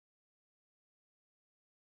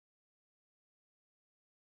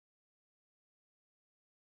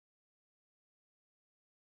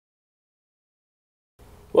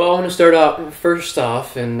Well, I want to start out first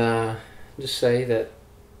off and just say that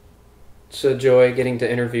it's a joy getting to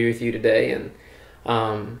interview with you today. And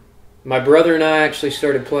my brother and I actually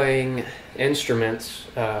started playing instruments.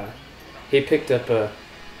 He picked up a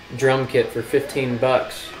drum kit for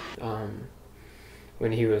 $15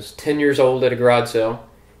 when he was 10 years old at a garage sale.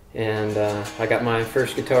 And I got my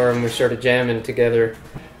first guitar and we started jamming together.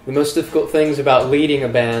 The most difficult things about leading a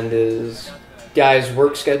band is guys'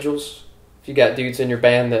 work schedules. If you got dudes in your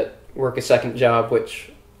band that work a second job,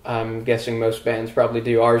 which I'm guessing most bands probably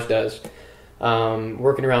do, ours does,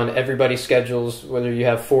 working around everybody's schedules, whether you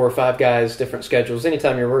have 4 or 5 guys, different schedules,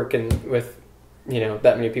 anytime you're working with,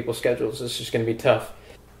 that many people's schedules, it's just going to be tough.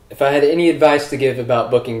 If I had any advice to give about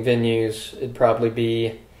booking venues, it'd probably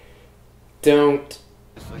be don't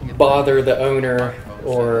bother the owner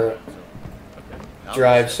or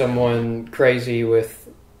drive someone crazy with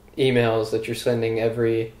emails that you're sending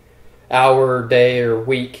every hour, day, or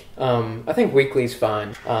week. I think weekly's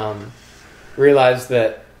fine. Realize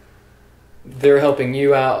that they're helping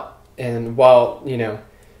you out, and while,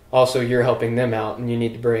 also you're helping them out, and you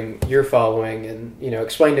need to bring your following, and,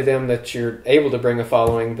 explain to them that you're able to bring a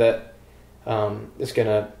following that is going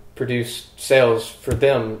to produce sales for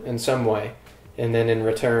them in some way. And then in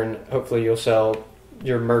return, hopefully you'll sell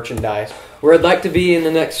your merchandise. Where I'd like to be in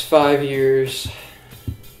the next 5 years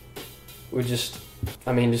would just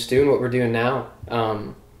doing what we're doing now.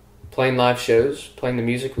 Playing live shows, playing the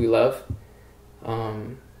music we love,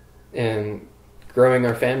 and growing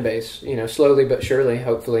our fan base, slowly but surely.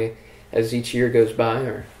 Hopefully, as each year goes by,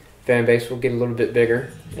 our fan base will get a little bit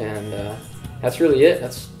bigger, and that's really it.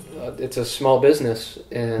 It's a small business,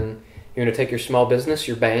 and you're going to take your small business,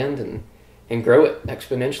 your band, and grow it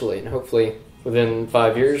exponentially, and hopefully within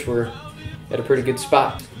 5 years we're at a pretty good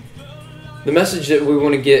spot. The message that we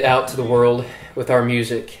want to get out to the world with our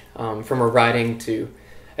music, from our writing to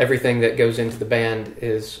everything that goes into the band,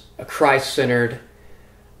 is a Christ-centered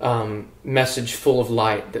message full of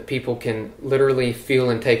light that people can literally feel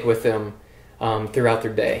and take with them throughout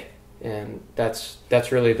their day. And that's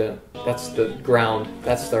really the ground,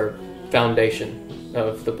 that's our foundation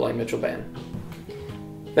of the Blaine Mitchell Band.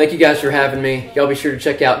 Thank you guys for having me. Y'all be sure to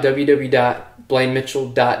check out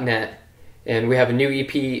www.blainemitchell.net. And we have a new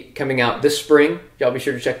EP coming out this spring. Y'all be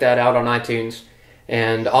sure to check that out on iTunes.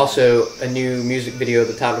 And also a new music video,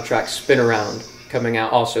 the title track Spin Around, coming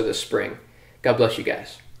out also this spring. God bless you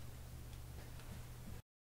guys.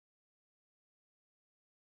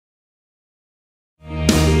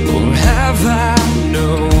 Or have I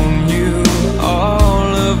known you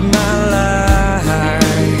all of my life?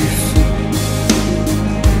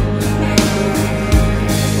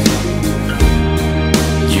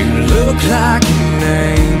 You look like an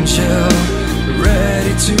angel.